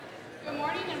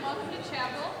welcome to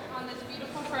chapel on this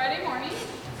beautiful Friday morning.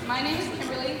 My name is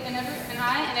Kimberly, and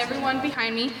I and everyone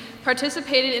behind me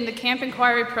participated in the Camp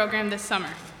Inquiry program this summer.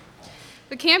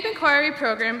 The Camp Inquiry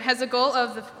program has a goal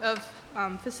of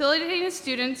facilitating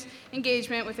students'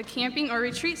 engagement with a camping or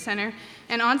retreat center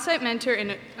and on-site mentor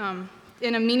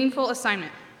in a meaningful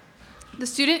assignment. The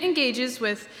student engages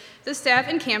with the staff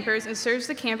and campers and serves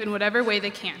the camp in whatever way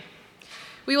they can.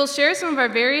 We will share some of our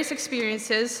various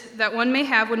experiences that one may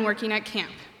have when working at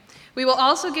camp. We will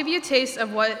also give you a taste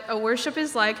of what a worship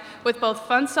is like with both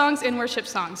fun songs and worship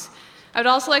songs. I would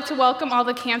also like to welcome all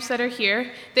the camps that are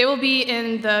here. They will be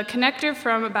in the connector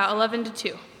from about 11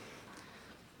 to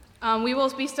 2. We will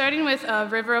be starting with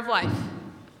River of Life.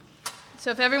 So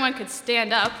if everyone could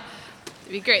stand up,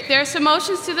 it'd be great. There are some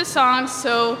motions to the songs,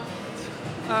 so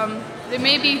they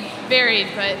may be varied,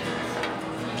 but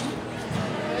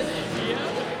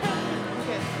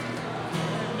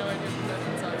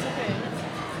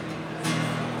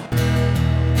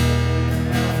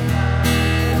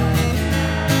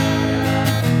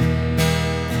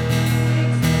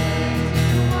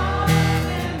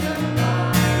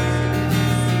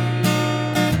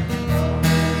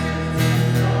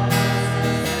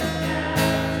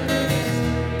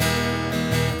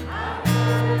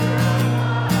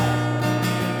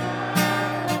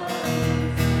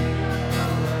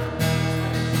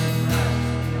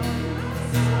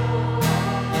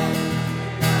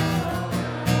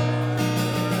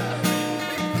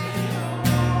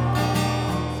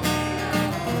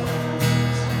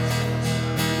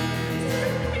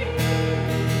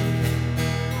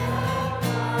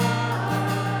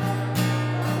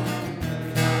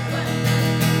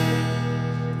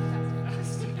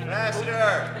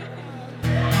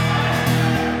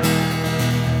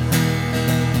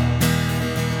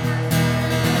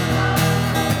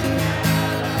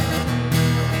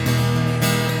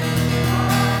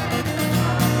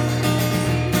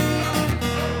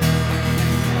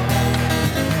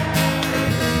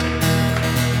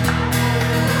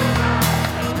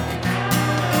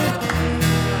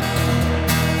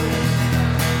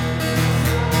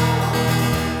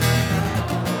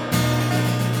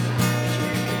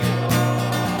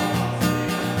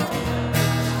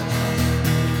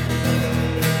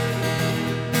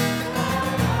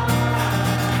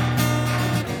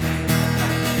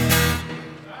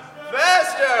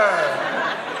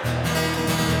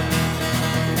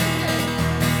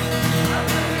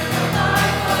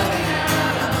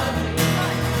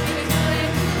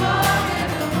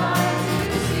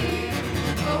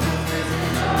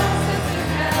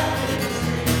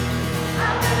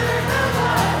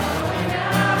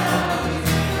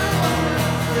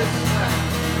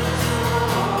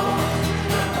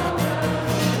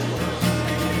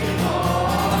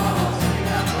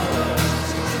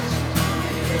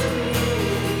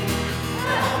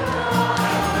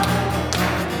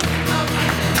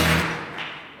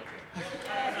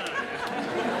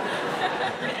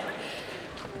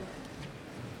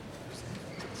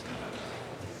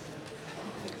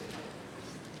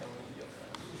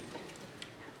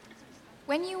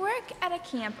when you work at a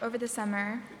camp over the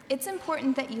summer, it's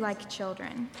important that you like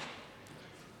children.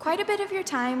 Quite a bit of your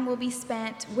time will be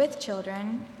spent with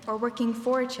children or working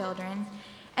for children,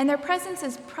 and their presence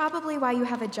is probably why you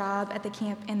have a job at the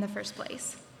camp in the first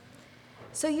place.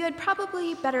 So you had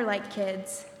probably better like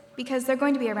kids, because they're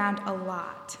going to be around a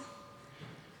lot.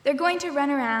 They're going to run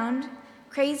around,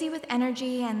 crazy with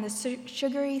energy and the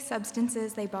sugary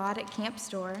substances they bought at camp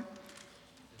store.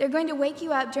 They're going to wake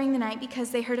you up during the night because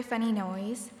they heard a funny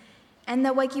noise, and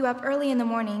they'll wake you up early in the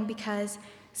morning because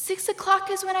 6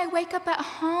 o'clock is when I wake up at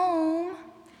home.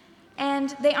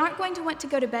 And they aren't going to want to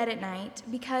go to bed at night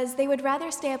because they would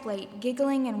rather stay up late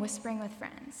giggling and whispering with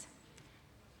friends.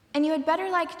 And you had better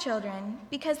like children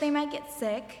because they might get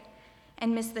sick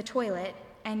and miss the toilet,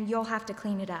 and you'll have to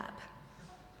clean it up.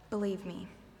 Believe me,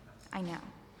 I know.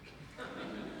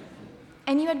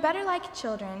 And you had better like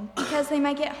children because they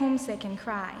might get homesick and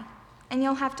cry, and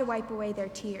you'll have to wipe away their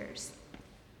tears.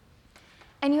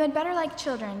 And you had better like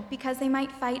children because they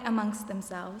might fight amongst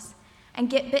themselves and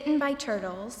get bitten by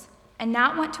turtles and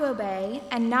not want to obey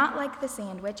and not like the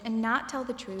sandwich and not tell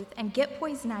the truth and get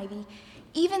poison ivy,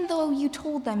 even though you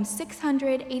told them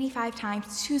 685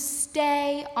 times to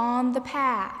stay on the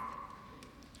path.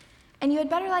 And you had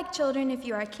better like children if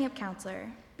you are a camp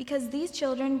counselor, because these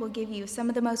children will give you some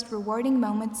of the most rewarding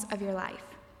moments of your life.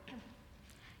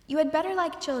 You had better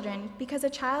like children because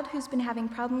a child who's been having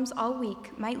problems all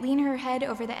week might lean her head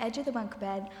over the edge of the bunk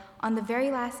bed on the very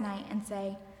last night and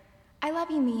say, "I love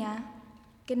you, Mia.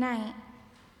 Good night."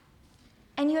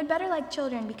 And you had better like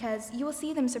children because you will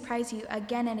see them surprise you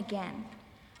again and again.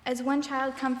 as one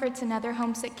child comforts another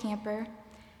homesick camper,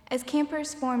 as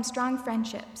campers form strong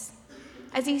friendships,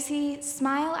 as you see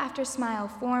smile after smile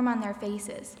form on their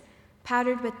faces,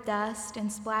 powdered with dust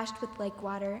and splashed with lake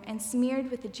water and smeared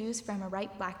with the juice from a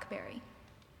ripe blackberry.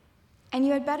 And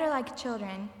you had better like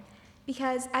children,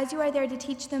 because as you are there to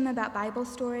teach them about Bible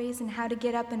stories and how to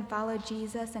get up and follow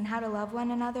Jesus and how to love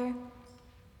one another,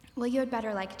 well, you had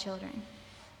better like children.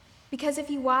 Because if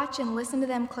you watch and listen to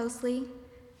them closely,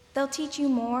 they'll teach you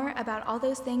more about all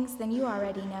those things than you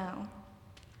already know.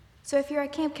 So if you're a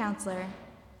camp counselor,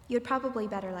 you'd probably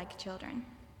better like children.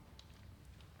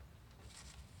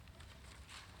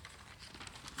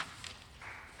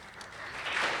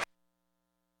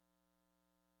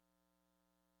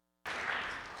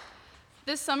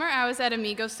 This summer, I was at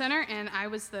Amigo Center, and I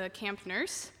was the camp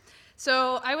nurse.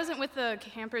 So I wasn't with the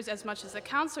campers as much as the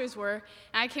counselors were,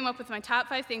 and I came up with my top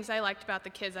 5 things I liked about the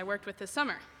kids I worked with this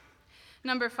summer.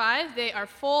 Number 5, they are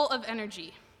full of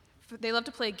energy. They love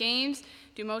to play games,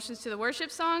 do motions to the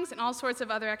worship songs, and all sorts of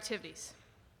other activities.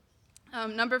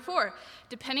 Number 4,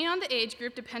 depending on the age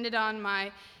group, depended on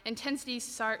my intensity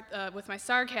with my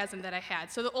sarcasm that I had.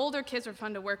 So the older kids were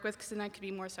fun to work with because then I could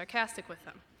be more sarcastic with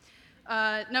them.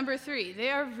 Number 3, they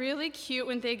are really cute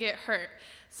when they get hurt.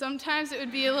 Sometimes it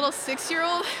would be a little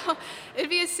 6-year-old. It'd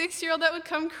be a 6-year-old that would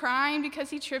come crying because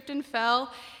he tripped and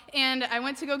fell. And I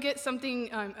went to go get something,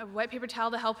 a wet paper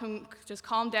towel to help him just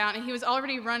calm down. And he was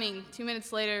already running 2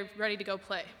 minutes later, ready to go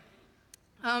play.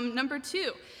 Number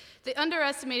 2, they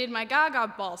underestimated my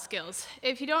gaga ball skills.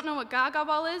 If you don't know what gaga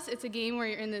ball is, it's a game where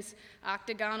you're in this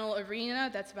octagonal arena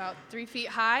that's about 3 feet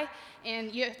high,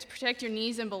 and you have to protect your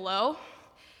knees and below.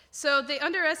 So they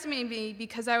underestimated me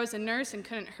because I was a nurse and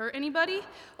couldn't hurt anybody,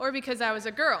 or because I was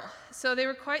a girl. So they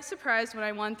were quite surprised when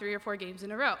I won 3 or 4 games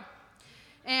in a row.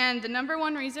 And the number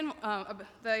 1 reason that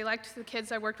I liked the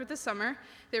kids I worked with this summer,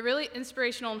 they're really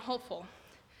inspirational and hopeful.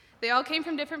 They all came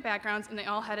from different backgrounds, and they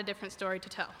all had a different story to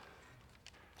tell.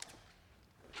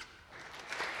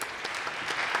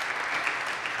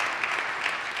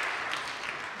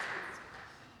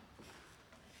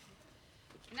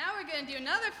 Now we're going to do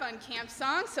another fun camp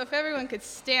song, so if everyone could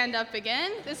stand up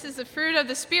again. This is the Fruit of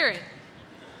the Spirit.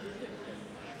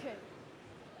 Okay.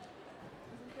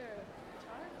 Isn't there a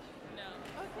guitar? No.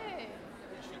 Okay.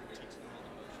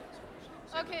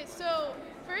 Okay, so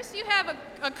first you have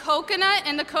a coconut,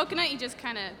 and the coconut you just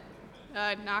kind of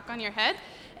knock on your head.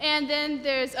 And then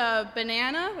there's a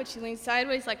banana, which you lean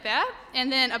sideways like that. And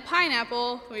then a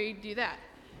pineapple, where you do that.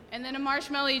 And then a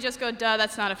marshmallow, you just go, duh,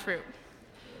 that's not a fruit.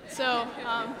 So,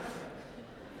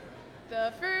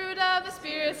 the fruit of the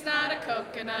Spirit's not a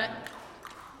coconut.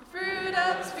 The fruit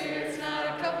of the Spirit's not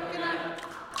a coconut.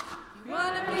 You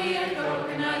want to be a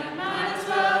coconut, you might as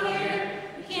well hear.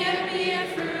 You can't be a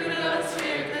fruit of the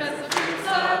Spirit, because the fruit's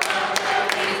all about love,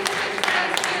 peace,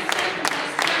 patience,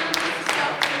 kindness, gentleness,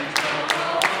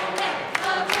 self-control.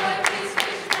 Love, joy, peace,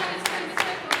 patience,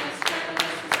 kindness,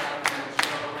 gentleness,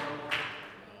 self-control.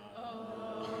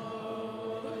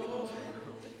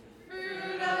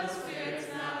 Fruit of the Spirit's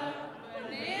not a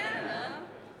banana.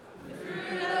 The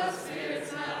fruit of the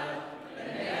Spirit's not a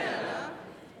banana.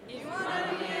 You want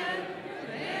to be a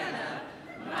banana,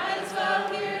 might as well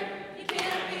hear. You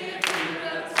can't be a fruit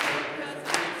of the Spirit, because the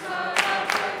fruit's all about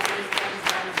joy, peace, patience,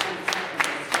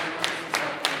 kindness, gentleness,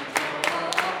 self-control.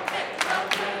 Love,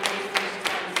 joy, peace, patience,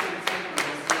 kindness,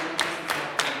 gentleness,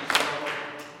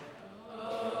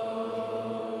 self-control.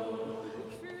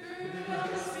 Fruit of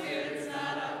the Spirit's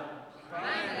not a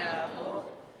pineapple.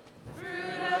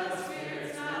 Fruit of the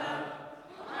Spirit's not a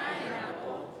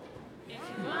pineapple. If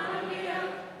you want to be a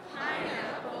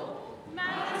pineapple,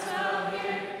 might as well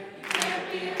hear. You can't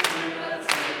be a fruit of the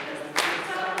Spirit, because the fruit's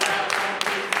all about love,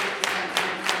 peace,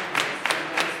 patience, kindness,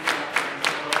 gentleness,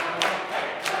 self-control.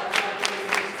 Love, joy,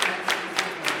 peace, patience,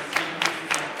 kindness, gentleness,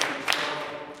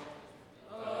 self-control.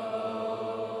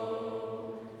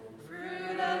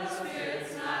 Fruit of the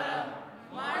Spirit's not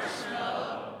a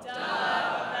marshmallow. Duh,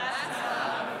 that's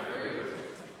not a fruit.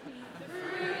 The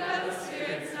fruit of the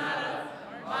Spirit's not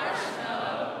a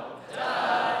marshmallow.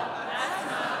 Duh, that's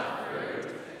not a fruit.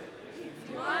 If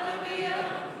you want to be a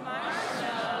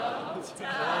marshmallow,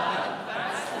 duh,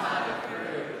 that's not a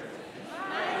fruit.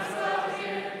 Might as well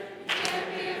hear. You can't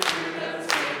be a fruit of the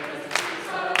Spirit, because the fruit's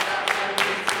all about love,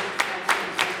 peace,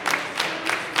 patience, kindness, gentleness,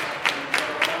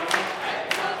 self-control.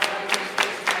 Love, joy,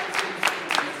 peace, patience,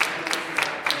 kindness,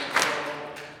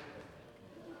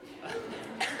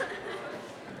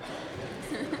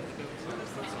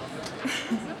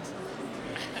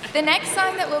 The next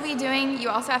song that we'll be doing, you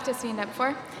also have to stand up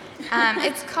for.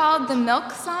 It's called the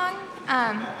Milk Song.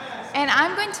 And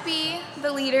I'm going to be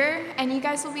the leader, and you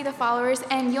guys will be the followers,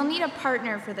 and you'll need a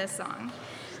partner for this song.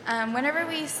 Whenever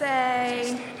we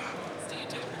say...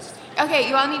 Okay,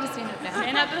 you all need to stand up now.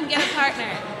 Stand up and get a partner.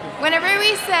 Whenever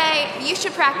we say... You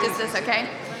should practice this, okay?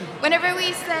 Whenever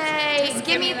we say... Just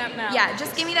give me that milk. Yeah,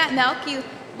 just give me that milk. You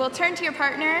will turn to your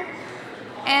partner,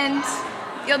 and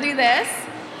you'll do this.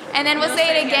 And then we'll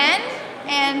say it again,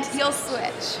 and you'll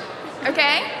switch.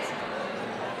 Okay?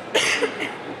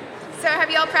 So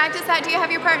have you all practiced that? Do you have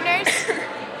your partners?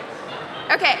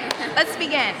 Okay, let's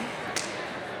begin.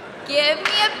 Give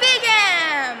me a big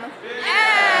M.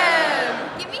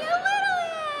 M. Give me a little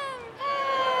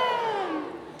M.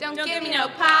 M. Don't give me no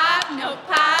pop, no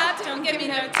pop. Don't give me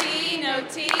no tea, no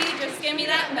tea. Just give me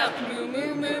that milk, moo,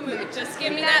 moo, moo, moo. Just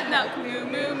give me that milk, moo,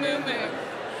 moo, moo, moo.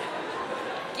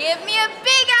 Give me a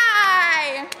big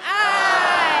I.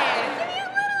 I. Give me a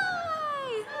little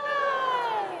I.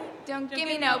 I. Don't give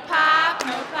me no pop,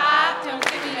 no pop. Don't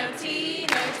give me no tea,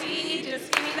 no tea.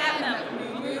 Just give me that milk,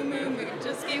 moo, moo, moo, moo.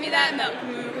 Just give me that milk,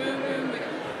 moo, moo, moo, moo.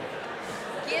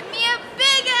 Give me a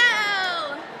big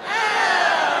L. L.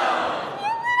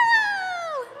 Give me a little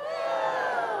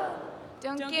L.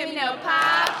 Don't give me no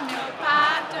pop, no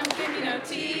pop. Don't give me no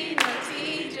tea, no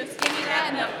tea. Just give me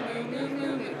that milk, moo, moo,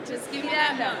 moo, moo. Just give me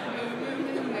that milk, moo, moo,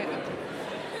 moo, moo.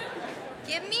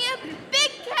 Give me a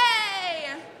big K.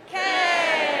 K.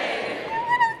 A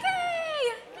little K.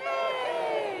 K.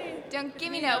 Don't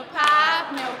give me no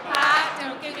pop, no pop.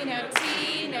 Don't give me no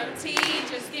tea, no tea.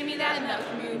 Just give me that milk,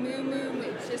 moo, moo, moo,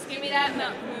 moo. Just give me that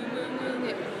milk, moo, moo, moo,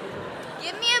 moo.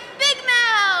 Give me a big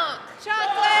milk.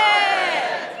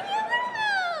 Chocolate. Give me a little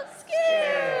milk.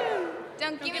 Scoop.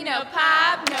 Don't give me no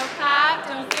pop, no pop.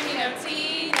 Don't give me no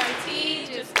tea, no tea.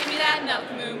 Just give me that milk,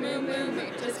 moo, moo, moo,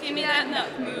 moo. Just give me that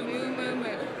milk, moo, moo, moo,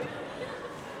 moo.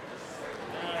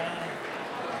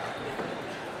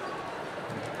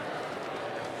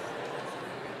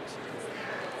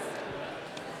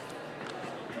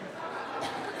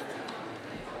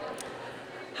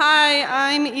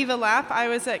 Hi, I'm Eva Lapp. I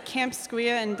was at Camp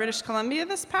Squia in British Columbia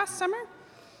this past summer.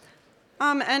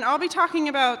 And I'll be talking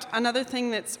about another thing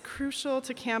that's crucial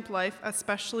to camp life,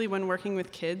 especially when working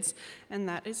with kids, and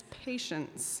that is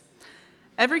patience.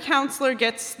 Every counselor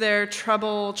gets their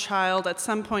trouble child at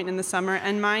some point in the summer,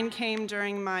 and mine came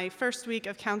during my first week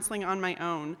of counseling on my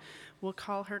own. We'll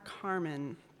call her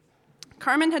Carmen.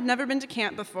 Carmen had never been to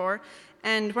camp before,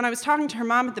 and when I was talking to her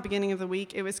mom at the beginning of the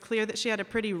week, it was clear that she had a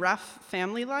pretty rough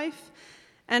family life.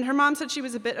 And her mom said she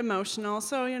was a bit emotional,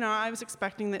 so, I was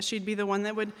expecting that she'd be the one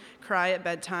that would cry at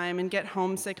bedtime and get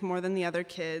homesick more than the other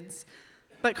kids.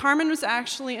 But Carmen was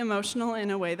actually emotional in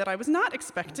a way that I was not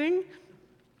expecting.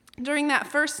 During that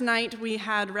first night, we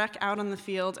had rec out on the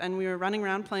field, and we were running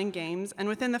around playing games, and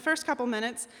within the first couple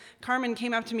minutes, Carmen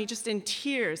came up to me just in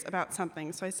tears about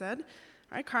something. So I said,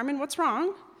 "All right, Carmen, what's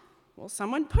wrong?" "Well,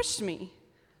 someone pushed me."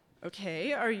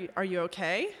 "Okay, are you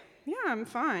okay?" "Yeah, I'm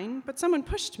fine, but someone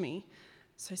pushed me."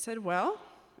 So I said, "Well,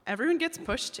 everyone gets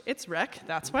pushed. It's rec.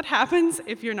 That's what happens.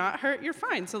 If you're not hurt, you're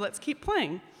fine, so let's keep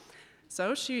playing."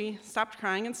 So she stopped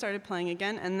crying and started playing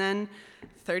again, and then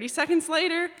 30 seconds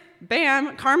later,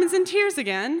 bam, Carmen's in tears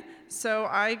again. So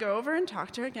I go over and talk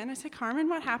to her again. I say, "Carmen,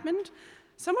 what happened?"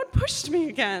 "Someone pushed me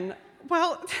again."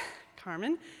 "Well,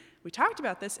 Carmen, we talked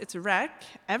about this. It's rec.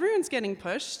 Everyone's getting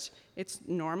pushed. It's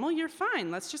normal. You're fine.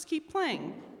 Let's just keep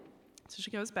playing." So she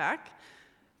goes back.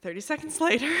 30 seconds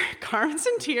later, Carmen's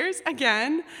in tears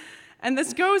again, and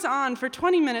this goes on for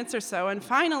 20 minutes or so, and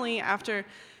finally, after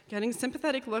getting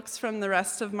sympathetic looks from the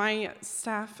rest of my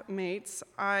staff mates,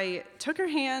 I took her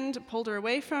hand, pulled her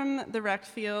away from the rec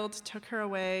field, took her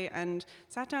away, and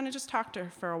sat down and just talked to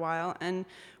her for a while, and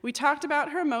we talked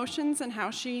about her emotions and how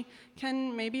she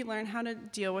can maybe learn how to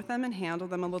deal with them and handle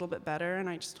them a little bit better, and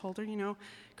I just told her,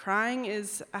 crying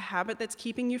is a habit that's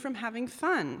keeping you from having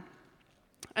fun.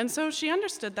 And so she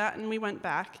understood that, and we went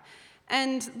back.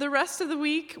 And the rest of the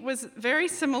week was very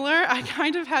similar. I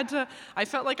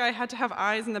felt like I had to have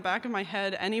eyes in the back of my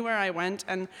head anywhere I went,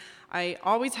 and I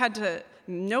always had to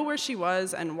know where she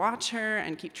was and watch her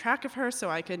and keep track of her so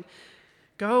I could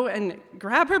go and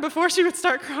grab her before she would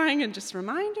start crying and just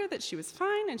remind her that she was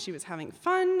fine and she was having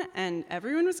fun and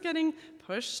everyone was getting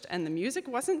pushed and the music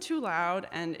wasn't too loud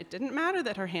and it didn't matter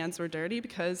that her hands were dirty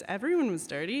because everyone was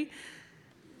dirty.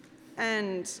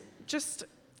 And just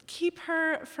keep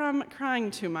her from crying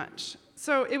too much.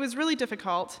 So it was really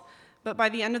difficult, but by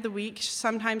the end of the week,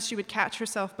 sometimes she would catch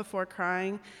herself before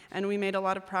crying, and we made a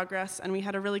lot of progress, and we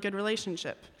had a really good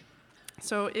relationship.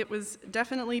 So it was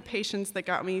definitely patience that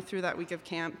got me through that week of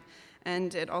camp,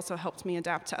 and it also helped me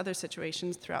adapt to other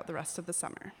situations throughout the rest of the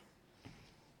summer.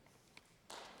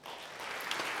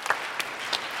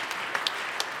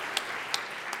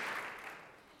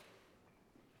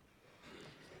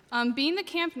 Being the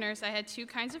camp nurse, I had two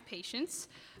kinds of patients,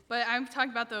 but I'm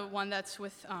talking about the one that's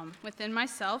within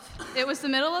myself. It was the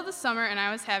middle of the summer, and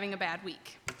I was having a bad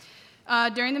week.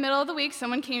 During the middle of the week,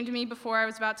 someone came to me before I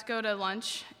was about to go to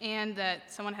lunch, and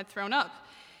that someone had thrown up.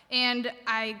 And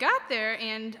I got there,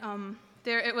 and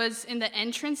there it was in the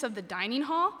entrance of the dining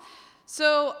hall.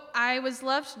 So I was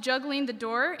left juggling the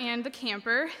door and the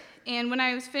camper, and when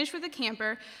I was finished with the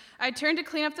camper, I turned to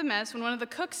clean up the mess when one of the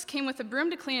cooks came with a broom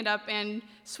to clean it up and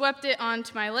swept it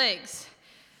onto my legs.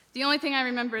 The only thing I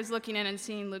remember is looking in and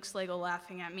seeing Luke Slagle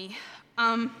laughing at me.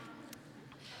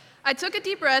 I took a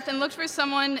deep breath and looked for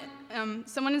someone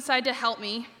inside to help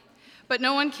me, but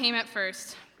no one came at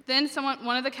first. Then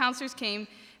one of the counselors came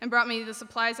and brought me the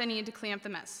supplies I needed to clean up the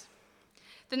mess.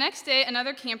 The next day,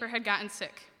 another camper had gotten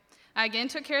sick. I again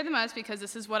took care of the mess because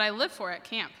this is what I live for at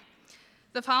camp.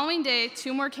 The following day,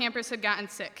 2 more campers had gotten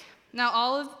sick. Now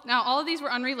all of these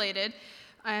were unrelated,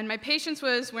 and my patience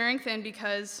was wearing thin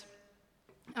because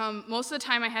most of the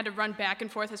time I had to run back and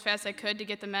forth as fast as I could to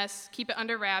get the mess, keep it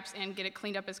under wraps, and get it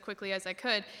cleaned up as quickly as I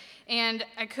could. And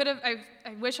I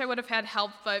wish I would have had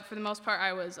help, but for the most part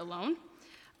I was alone.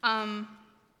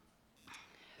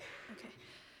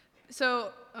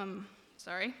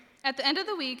 Sorry. At the end of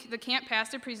the week, the camp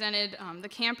pastor presented the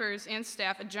campers and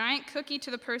staff a giant cookie to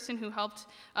the person who helped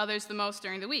others the most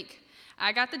during the week.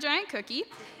 I got the giant cookie,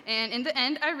 and in the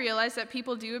end, I realized that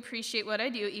people do appreciate what I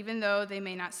do, even though they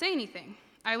may not say anything.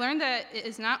 I learned that it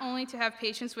is not only to have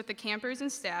patience with the campers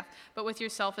and staff, but with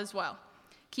yourself as well.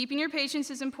 Keeping your patience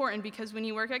is important because when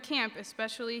you work at camp,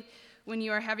 especially when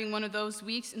you are having one of those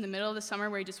weeks in the middle of the summer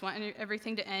where you just want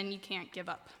everything to end, you can't give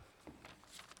up.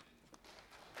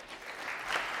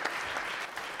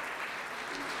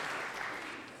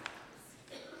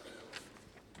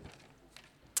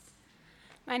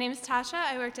 My name is Tasha.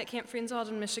 I worked at Camp Friedenswald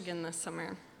in Michigan this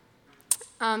summer.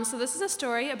 So this is a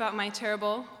story about my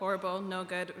terrible, horrible, no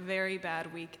good, very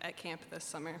bad week at camp this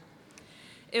summer.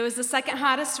 It was the second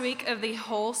hottest week of the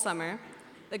whole summer.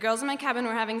 The girls in my cabin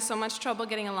were having so much trouble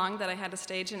getting along that I had to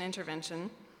stage an intervention.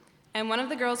 And one of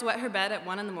the girls wet her bed at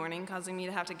 1 in the morning, causing me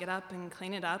to have to get up and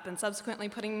clean it up, and subsequently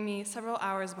putting me several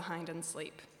hours behind in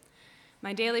sleep.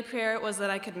 My daily prayer was that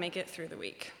I could make it through the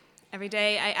week. Every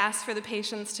day, I asked for the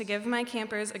patience to give my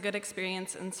campers a good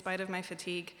experience in spite of my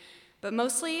fatigue, but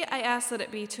mostly I asked that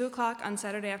it be 2 o'clock on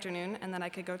Saturday afternoon and that I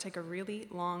could go take a really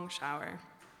long shower.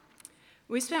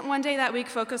 We spent one day that week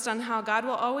focused on how God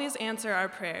will always answer our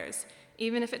prayers,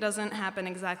 even if it doesn't happen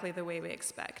exactly the way we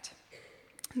expect.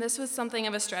 This was something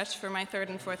of a stretch for my 3rd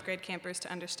and 4th grade campers to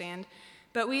understand,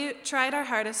 but we tried our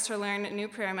hardest to learn new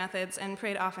prayer methods and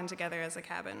prayed often together as a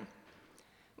cabin.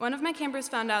 One of my campers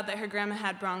found out that her grandma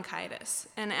had bronchitis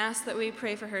and asked that we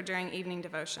pray for her during evening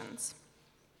devotions.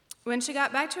 When she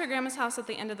got back to her grandma's house at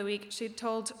the end of the week, she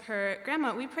told her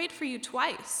grandma, "We prayed for you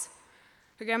twice."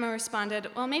 Her grandma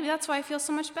responded, "Well, maybe that's why I feel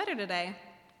so much better today."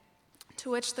 To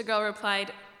which the girl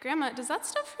replied, "Grandma, does that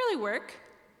stuff really work?"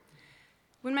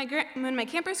 When my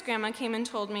camper's grandma came and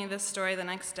told me this story the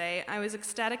next day, I was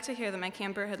ecstatic to hear that my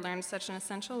camper had learned such an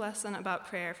essential lesson about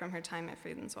prayer from her time at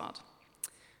Friedenswald.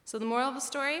 So the moral of the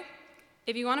story,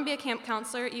 if you want to be a camp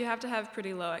counselor, you have to have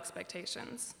pretty low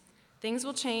expectations. Things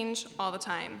will change all the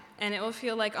time, and it will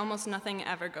feel like almost nothing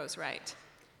ever goes right.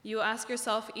 You will ask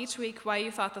yourself each week why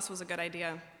you thought this was a good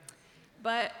idea.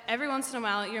 But every once in a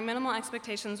while, your minimal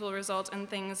expectations will result in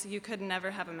things you could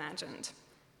never have imagined.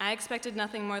 I expected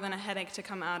nothing more than a headache to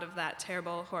come out of that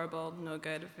terrible, horrible, no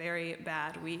good, very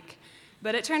bad week.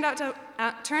 But it turned out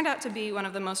to be one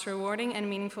of the most rewarding and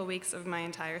meaningful weeks of my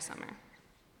entire summer.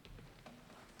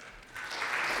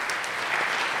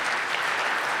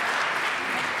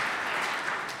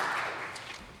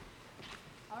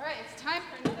 Time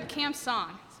for another camp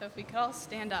song, so if we could all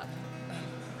stand up.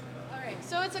 All right,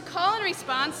 so it's a call and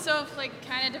response, so if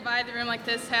kind of divide the room like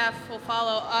this, half will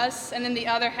follow us, and then the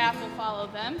other half will follow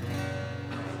them.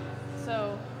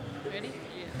 So, ready?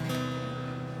 Yeah.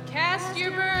 Cast your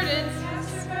burdens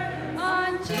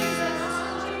on Jesus,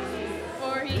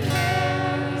 for He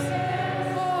cares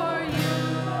for you.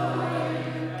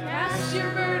 Cast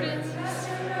your burdens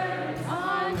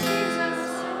on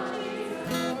Jesus,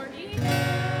 for He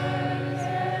cares.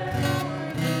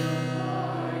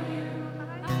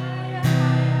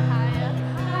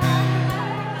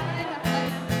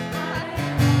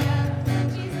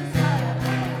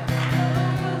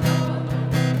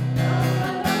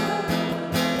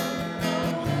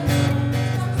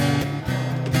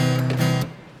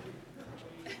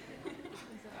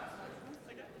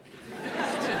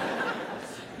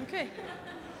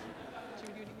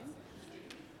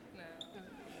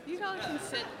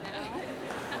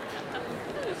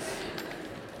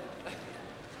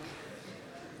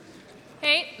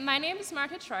 Hey, my name is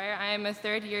Marta Troyer. I am a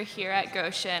third year here at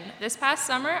Goshen. This past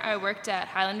summer, I worked at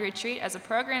Highland Retreat as a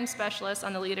program specialist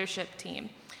on the leadership team.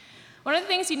 One of the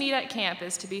things you need at camp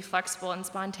is to be flexible and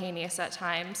spontaneous at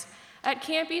times. At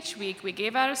camp each week, we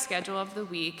gave out a schedule of the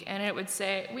week, and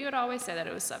we would always say that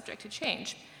it was subject to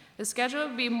change. The schedule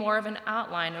would be more of an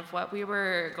outline of what we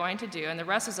were going to do, and the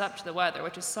rest is up to the weather,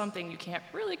 which is something you can't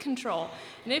really control.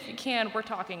 And if you can, we're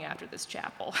talking after this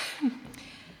chapel.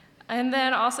 And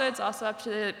then also, it's also up to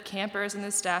the campers and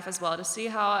the staff as well to see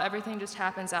how everything just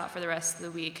happens out for the rest of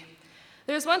the week.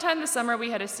 There was one time this summer we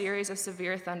had a series of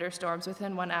severe thunderstorms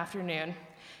within one afternoon.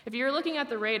 If you were looking at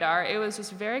the radar, it was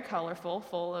just very colorful,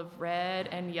 full of red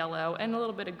and yellow and a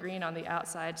little bit of green on the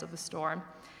outsides of the storm.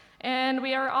 And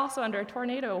we are also under a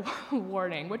tornado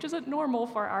warning, which isn't normal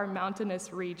for our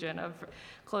mountainous region of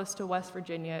close to West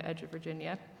Virginia, edge of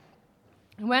Virginia.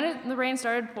 When the rain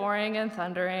started pouring and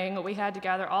thundering, we had to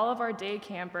gather all of our day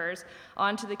campers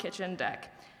onto the kitchen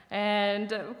deck.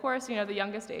 And of course, the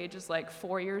youngest age is like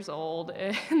 4 years old,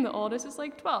 and the oldest is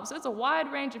like 12. So it's a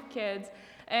wide range of kids,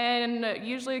 and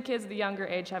usually the kids of the younger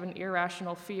age have an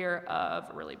irrational fear of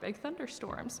really big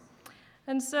thunderstorms.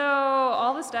 And so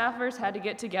all the staffers had to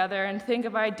get together and think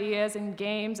of ideas and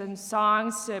games and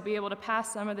songs to be able to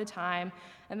pass some of the time.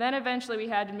 And then eventually we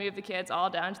had to move the kids all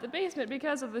down to the basement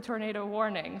because of the tornado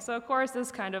warning. So of course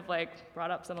this kind of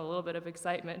brought up a little bit of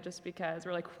excitement just because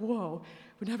we're like, whoa,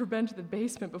 we've never been to the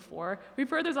basement before. We've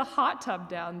heard there's a hot tub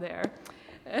down there.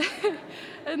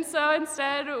 And so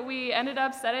instead we ended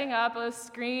up setting up a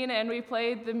screen and we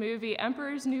played the movie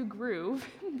Emperor's New Groove,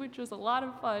 which was a lot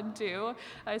of fun too.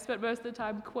 I spent most of the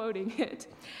time quoting it.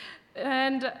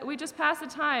 And we just passed the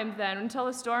time then until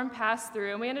the storm passed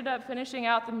through, and we ended up finishing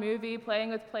out the movie,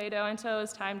 playing with Play-Doh until it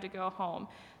was time to go home.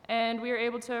 And we were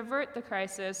able to avert the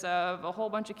crisis of a whole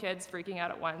bunch of kids freaking out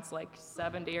at once, like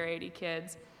 70 or 80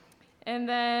 kids. And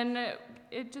then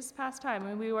it just passed time,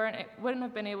 and we wouldn't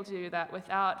have been able to do that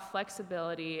without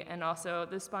flexibility and also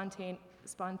the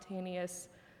spontaneous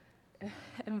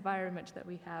environment that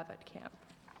we have at camp.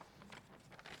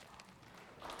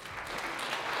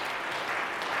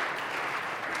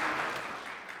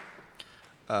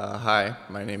 Hi,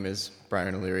 my name is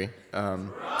Brian O'Leary. Brian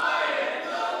the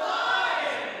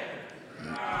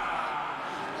Lion!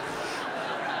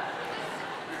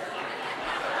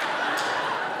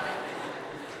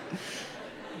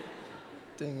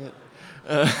 Dang it.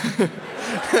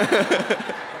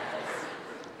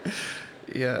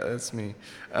 Yeah, that's me.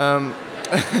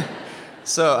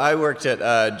 So I worked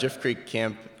at Jiff Creek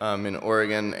Camp in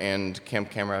Oregon and Camp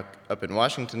Camrock up in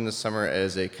Washington this summer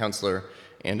as a counselor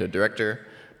and a director.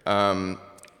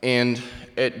 And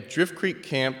at Drift Creek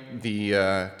Camp, the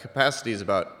capacity is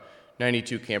about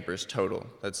 92 campers total.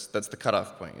 That's the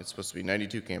cutoff point. It's supposed to be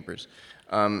 92 campers.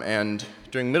 And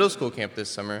during middle school camp this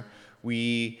summer,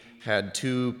 we had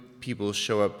 2 people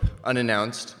show up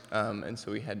unannounced, and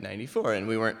so we had 94. And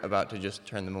we weren't about to just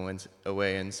turn them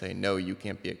away and say, no, you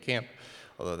can't be at camp,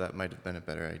 although that might have been a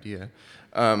better idea.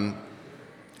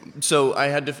 So I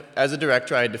had to, as a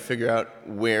director, I had to figure out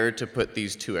where to put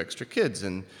these 2 extra kids.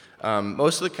 And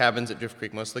most of the cabins at Drift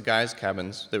Creek, most of the guys'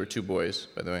 cabins, there were 2 boys,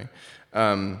 by the way,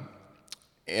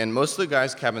 and most of the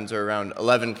guys' cabins are around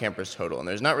 11 campers total. And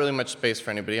there's not really much space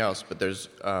for anybody else, but there's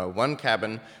one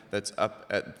cabin that's up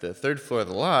at the 3rd floor of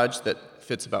the lodge that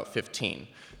fits about 15.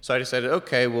 So I decided,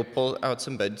 okay, we'll pull out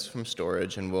some beds from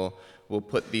storage and we'll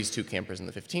put these 2 campers in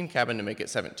the 15 cabin to make it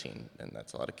 17. And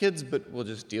that's a lot of kids, but we'll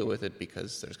just deal with it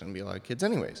because there's going to be a lot of kids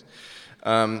anyways.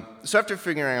 So after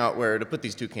figuring out where to put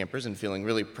these 2 campers and feeling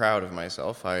really proud of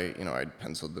myself, I'd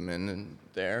penciled them in and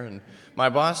there. And my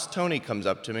boss, Tony, comes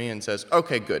up to me and says,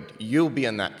 okay, good, you'll be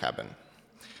in that cabin.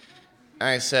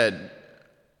 I said,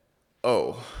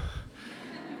 oh,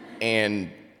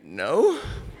 and no?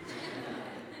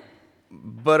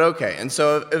 But okay, and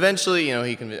so eventually,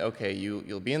 he can be, okay,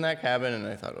 you'll be in that cabin, and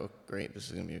I thought, oh, great, this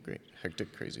is going to be a great,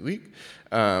 hectic, crazy week,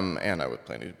 and I was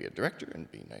planning to be a director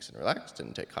and be nice and relaxed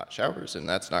and take hot showers, and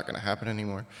that's not going to happen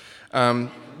anymore.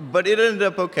 But it ended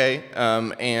up okay,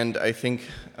 and I think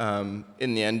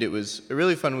in the end it was a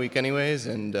really fun week anyways,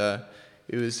 and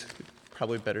it was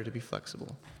probably better to be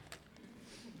flexible.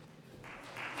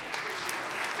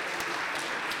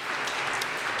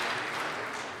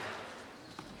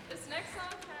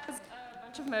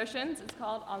 Of motions. It's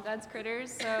called All God's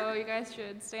Critters, so you guys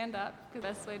should stand up, because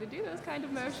that's the way to do those kind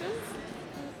of motions.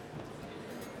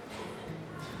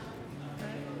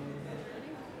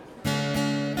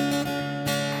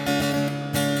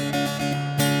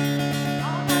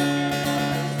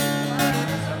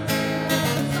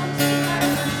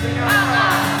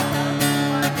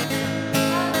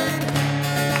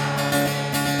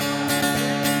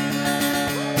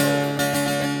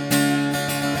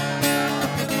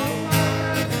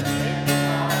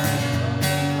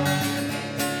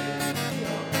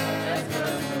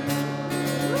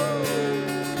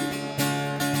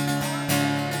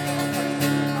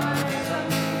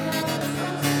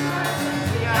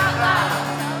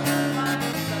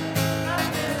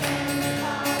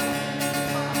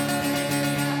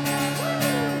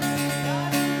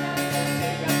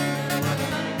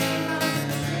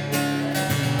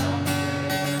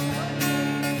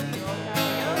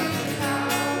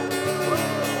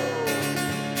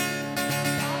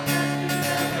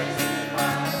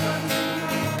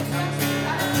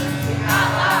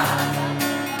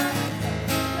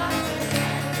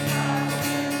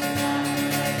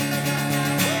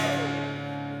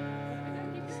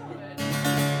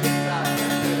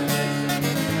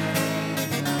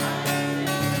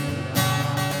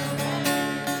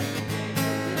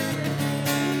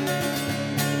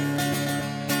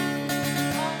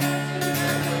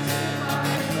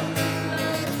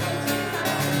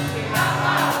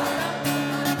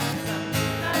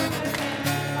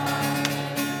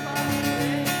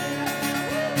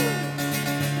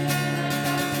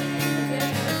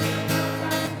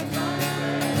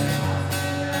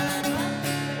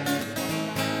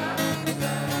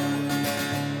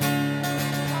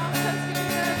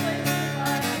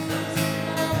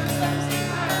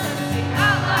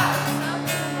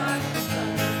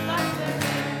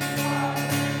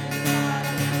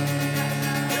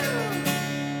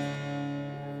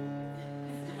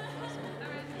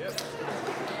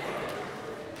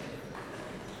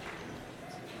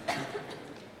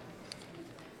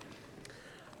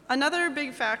 Another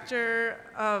big factor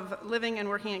of living and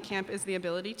working at camp is the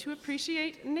ability to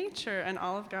appreciate nature and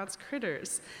all of God's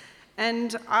critters.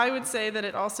 And I would say that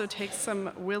it also takes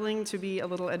some willing to be a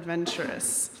little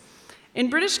adventurous. In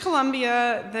British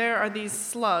Columbia, there are these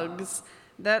slugs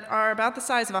that are about the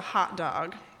size of a hot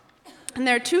dog. And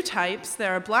there are two types.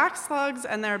 There are black slugs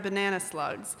and there are banana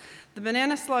slugs. The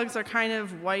banana slugs are kind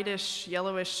of whitish,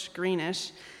 yellowish,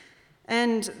 greenish.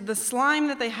 And the slime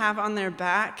that they have on their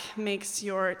back makes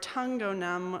your tongue go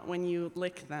numb when you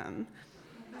lick them.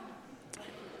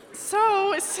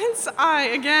 So, since I,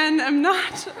 again, am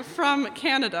not from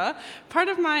Canada, part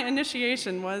of my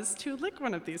initiation was to lick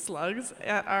one of these slugs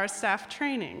at our staff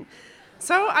training.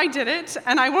 So I did it,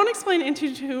 and I won't explain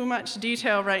into too much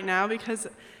detail right now because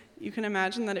you can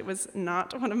imagine that it was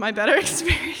not one of my better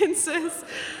experiences.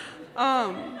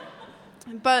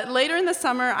 But later in the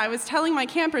summer, I was telling my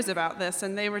campers about this,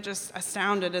 and they were just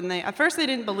astounded. And at first they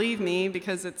didn't believe me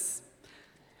because it's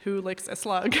who licks a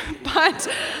slug. But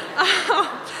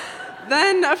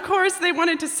then, of course, they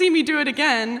wanted to see me do it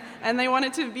again, and they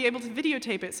wanted to be able to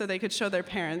videotape it so they could show their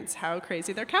parents how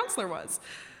crazy their counselor was.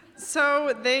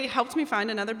 So they helped me find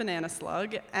another banana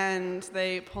slug, and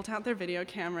they pulled out their video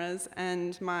cameras,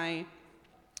 and my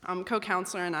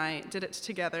co-counselor and I did it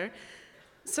together.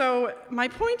 So my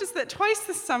point is that twice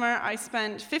this summer I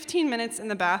spent 15 minutes in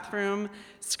the bathroom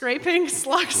scraping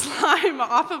slug slime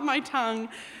off of my tongue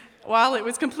while it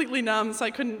was completely numb so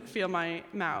I couldn't feel my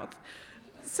mouth.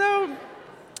 So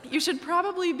you should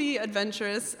probably be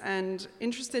adventurous and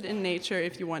interested in nature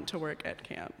if you want to work at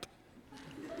camp.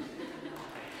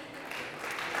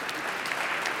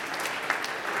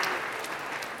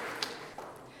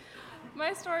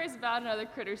 My story is about another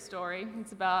critter story.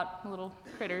 It's about little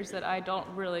critters that I don't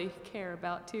really care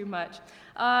about too much.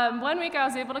 One week I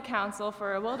was able to counsel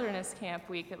for a wilderness camp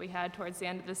week that we had towards the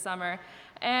end of the summer.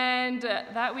 And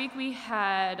that week we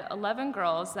had 11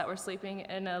 girls that were sleeping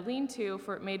in a lean-to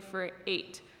made for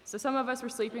 8. So some of us were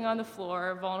sleeping on the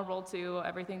floor, vulnerable to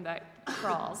everything that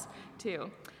crawls too.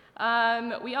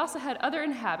 We also had other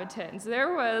inhabitants.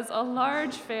 There was a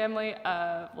large family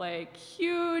of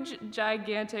huge,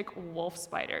 gigantic wolf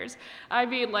spiders. I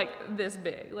mean, this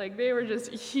big. They were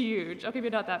just huge. Okay,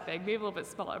 maybe not that big, maybe a little bit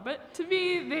smaller, but to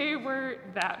me, they were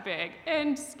that big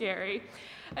and scary.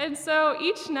 And so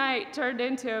each night turned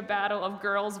into a battle of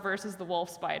girls versus the wolf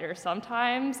spider.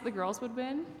 Sometimes the girls would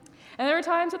win, and there were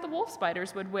times that the wolf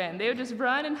spiders would win. They would just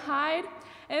run and hide,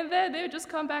 and then they would just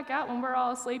come back out when we're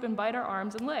all asleep and bite our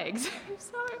arms and legs.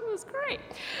 So it was great.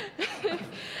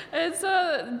 And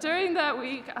so during that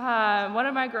week, one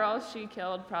of my girls, she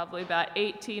killed probably about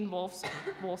 18 wolf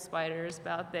spiders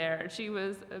about there. She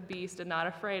was a beast and not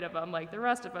afraid of them like the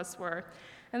rest of us were.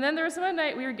 And then there was one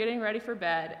night we were getting ready for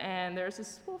bed, and there's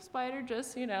this wolf spider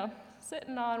just,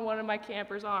 sitting on one of my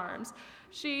camper's arms.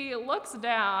 She looks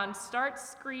down, starts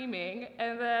screaming,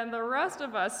 and then the rest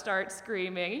of us start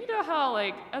screaming. You know how,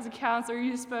 as a counselor,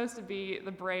 you're supposed to be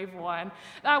the brave one?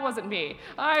 That wasn't me.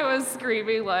 I was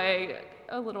screaming like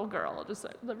a little girl, just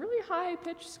a really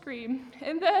high-pitched scream.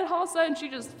 And then all of a sudden, she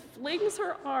just flings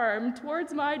her arm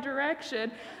towards my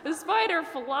direction. The spider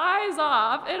flies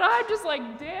off, and I'm just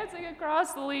dancing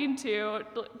across the lean-to,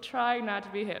 trying not to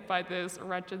be hit by this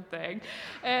wretched thing.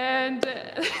 And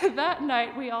that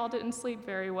night, we all didn't sleep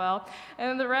very well.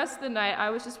 And the rest of the night, I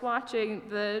was just watching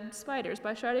the spiders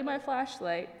by shining my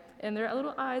flashlight, and their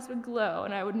little eyes would glow,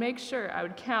 and I would make sure, I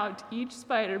would count each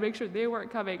spider, make sure they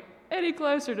weren't coming any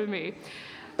closer to me.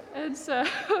 And so,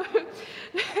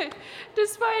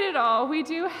 despite it all, we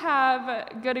do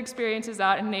have good experiences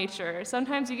out in nature.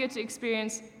 Sometimes you get to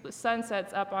experience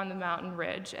sunsets up on the mountain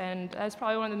ridge, and that's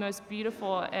probably one of the most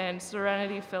beautiful and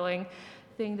serenity-filling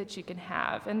thing that you can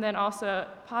have. And then also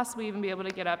possibly even be able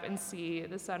to get up and see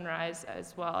the sunrise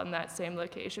as well in that same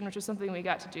location, which is something we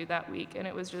got to do that week, and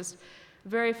it was just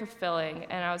very fulfilling,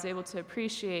 and I was able to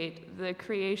appreciate the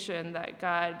creation that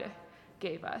God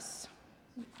gave us.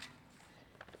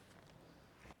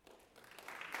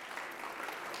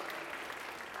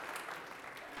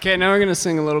 Okay, now we're going to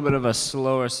sing a little bit of a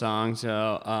slower song,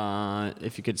 so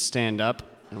if you could stand up,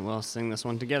 and we'll sing this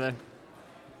one together.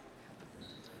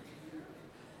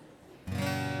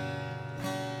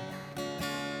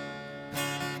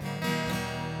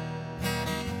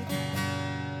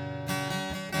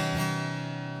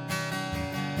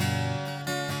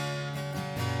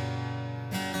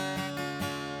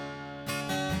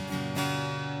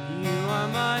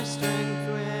 My strength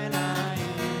when I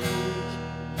am weak.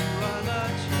 You are the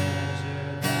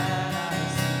treasure that I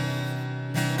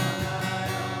seek. You are my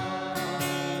all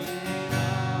in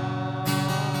all.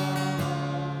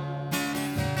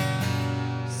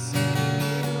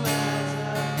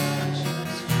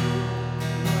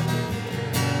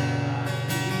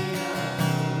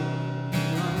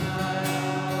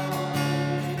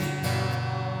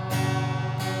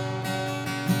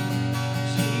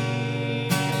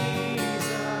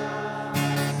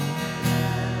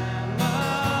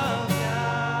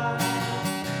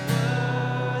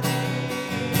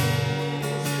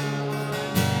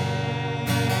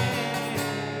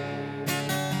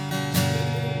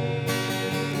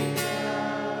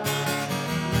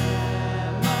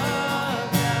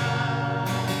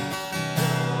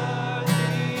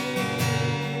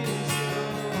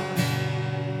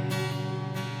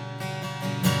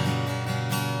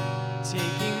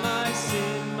 taking my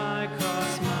sin, my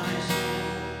cross, my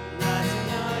shame. Rising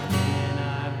again,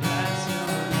 I bless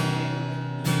your name.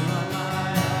 You are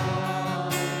my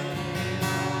all in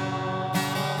all.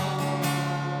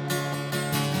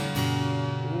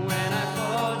 When I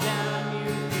fall down,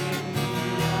 you pick me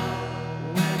up.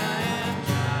 When I am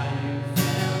dry, you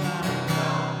fill my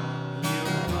cup. You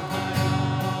are my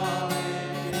all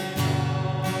in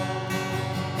all.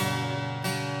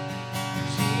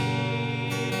 Jesus,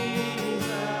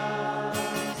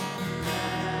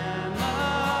 Lamb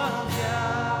of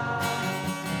God,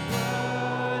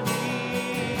 worthy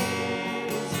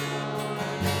is your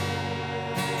name.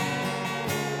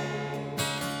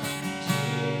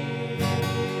 Jesus,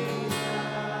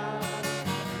 Lamb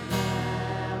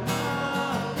of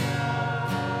God,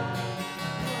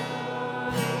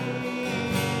 worthy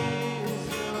is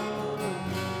your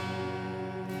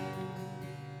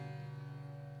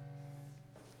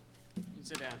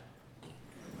Sit down.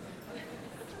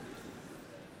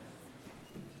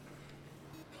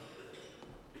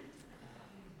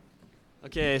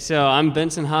 Okay, so I'm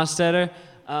Benson Hostetter.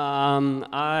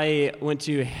 I went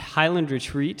to Highland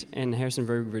Retreat in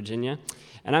Harrisonburg, Virginia,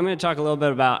 and I'm going to talk a little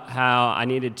bit about how I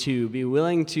needed to be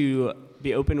willing to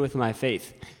be open with my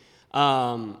faith.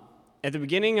 At the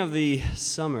beginning of the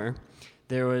summer,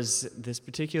 there was this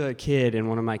particular kid in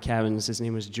one of my cabins. His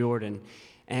name was Jordan,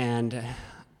 and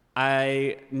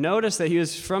I noticed that he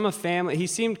was from a family. He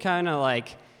seemed kind of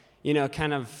like,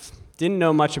 kind of didn't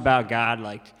know much about God,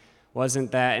 like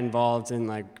wasn't that involved in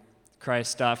like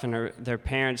Christ stuff, and their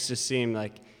parents just seemed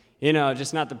like,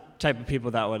 just not the type of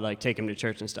people that would like take him to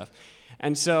church and stuff.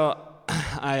 And so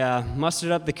I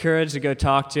mustered up the courage to go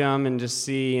talk to him and just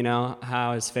see,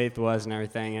 how his faith was and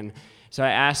everything. And so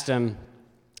I asked him,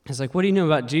 I was like, "What do you know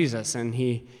about Jesus?" And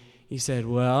he said,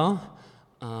 "Well,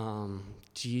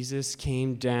 Jesus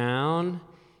came down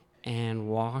and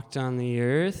walked on the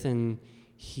earth, and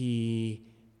he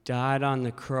died on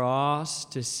the cross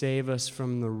to save us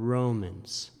from the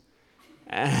Romans."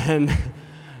 And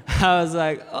I was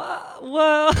like, "Oh,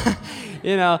 well,"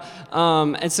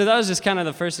 and so that was just kind of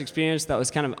the first experience that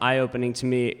was kind of eye-opening to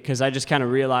me, because I just kind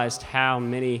of realized how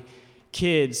many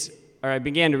kids, or I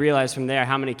began to realize from there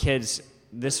how many kids,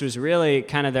 this was really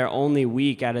kind of their only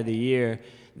week out of the year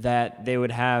that they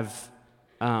would have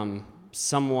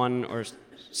someone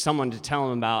to tell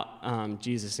them about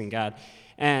Jesus and God.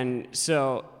 And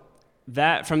so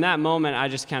that from that moment, I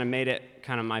just kind of made it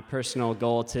kind of my personal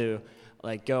goal to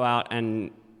like go out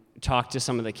and talk to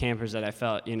some of the campers that I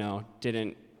felt,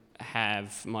 didn't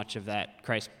have much of that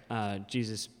Christ,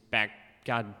 Jesus,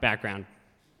 God background.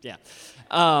 Yeah.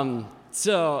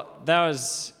 So that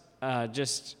was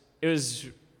it was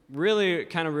really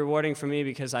kind of rewarding for me,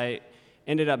 because I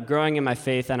ended up growing in my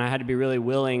faith, and I had to be really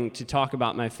willing to talk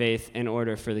about my faith in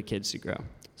order for the kids to grow.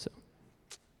 So.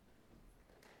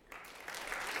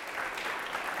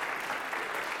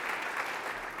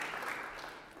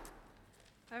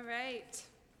 All right.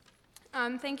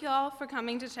 Thank you all for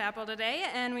coming to chapel today,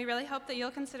 and we really hope that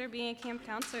you'll consider being a camp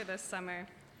counselor this summer.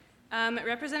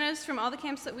 Representatives from all the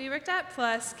camps that we worked at,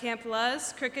 plus Camp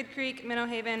Luz, Crooked Creek, Minnow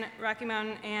Haven, Rocky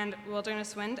Mountain, and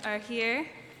Wilderness Wind are here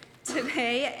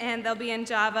today, and they'll be in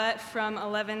Java from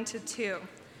 11 to 2.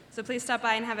 So please stop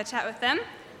by and have a chat with them.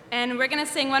 And we're going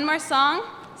to sing one more song,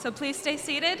 so please stay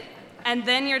seated, and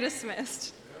then you're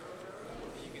dismissed.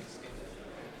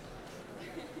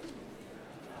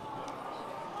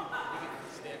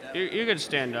 You could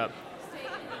stand up.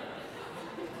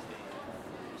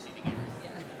 name.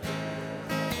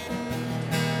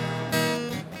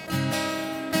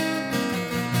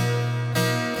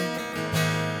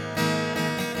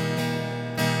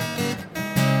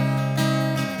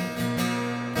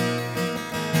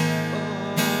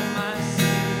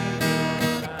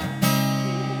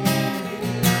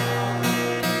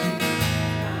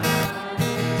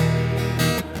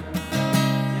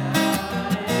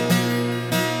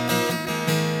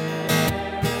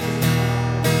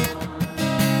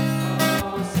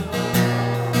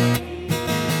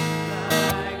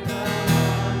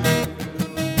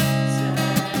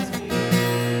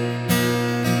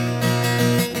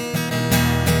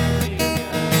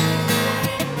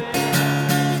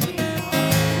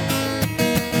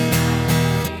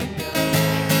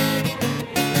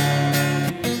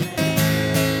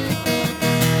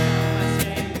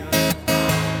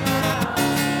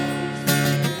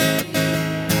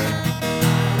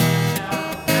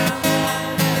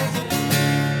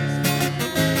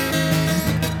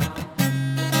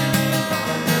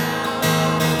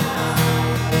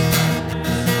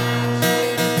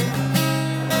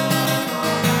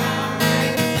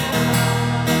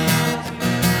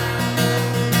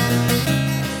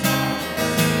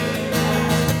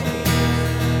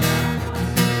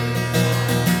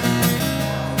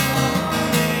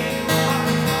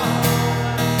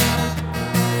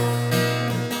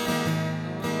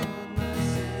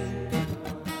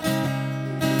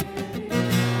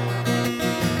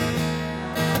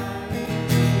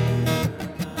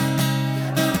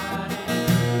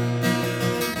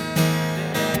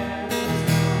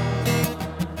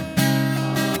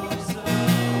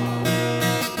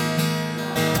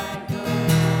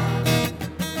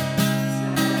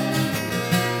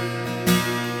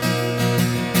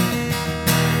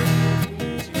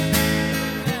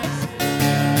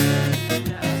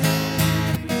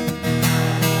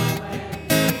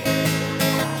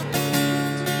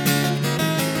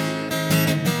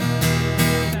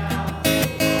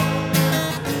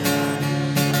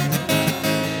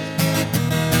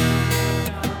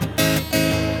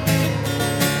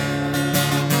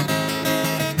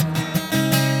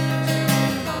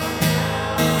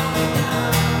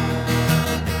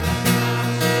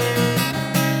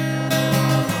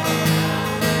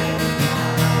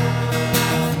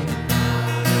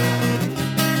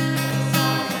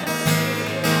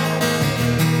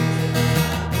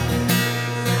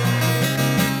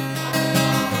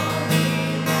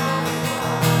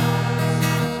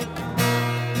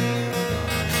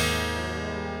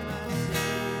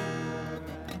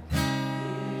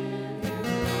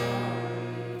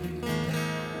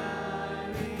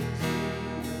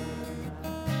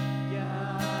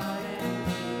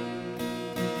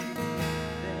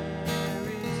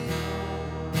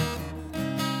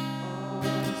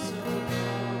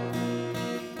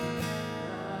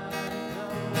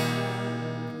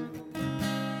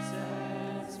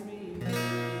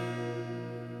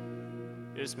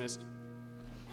 You're dismissed.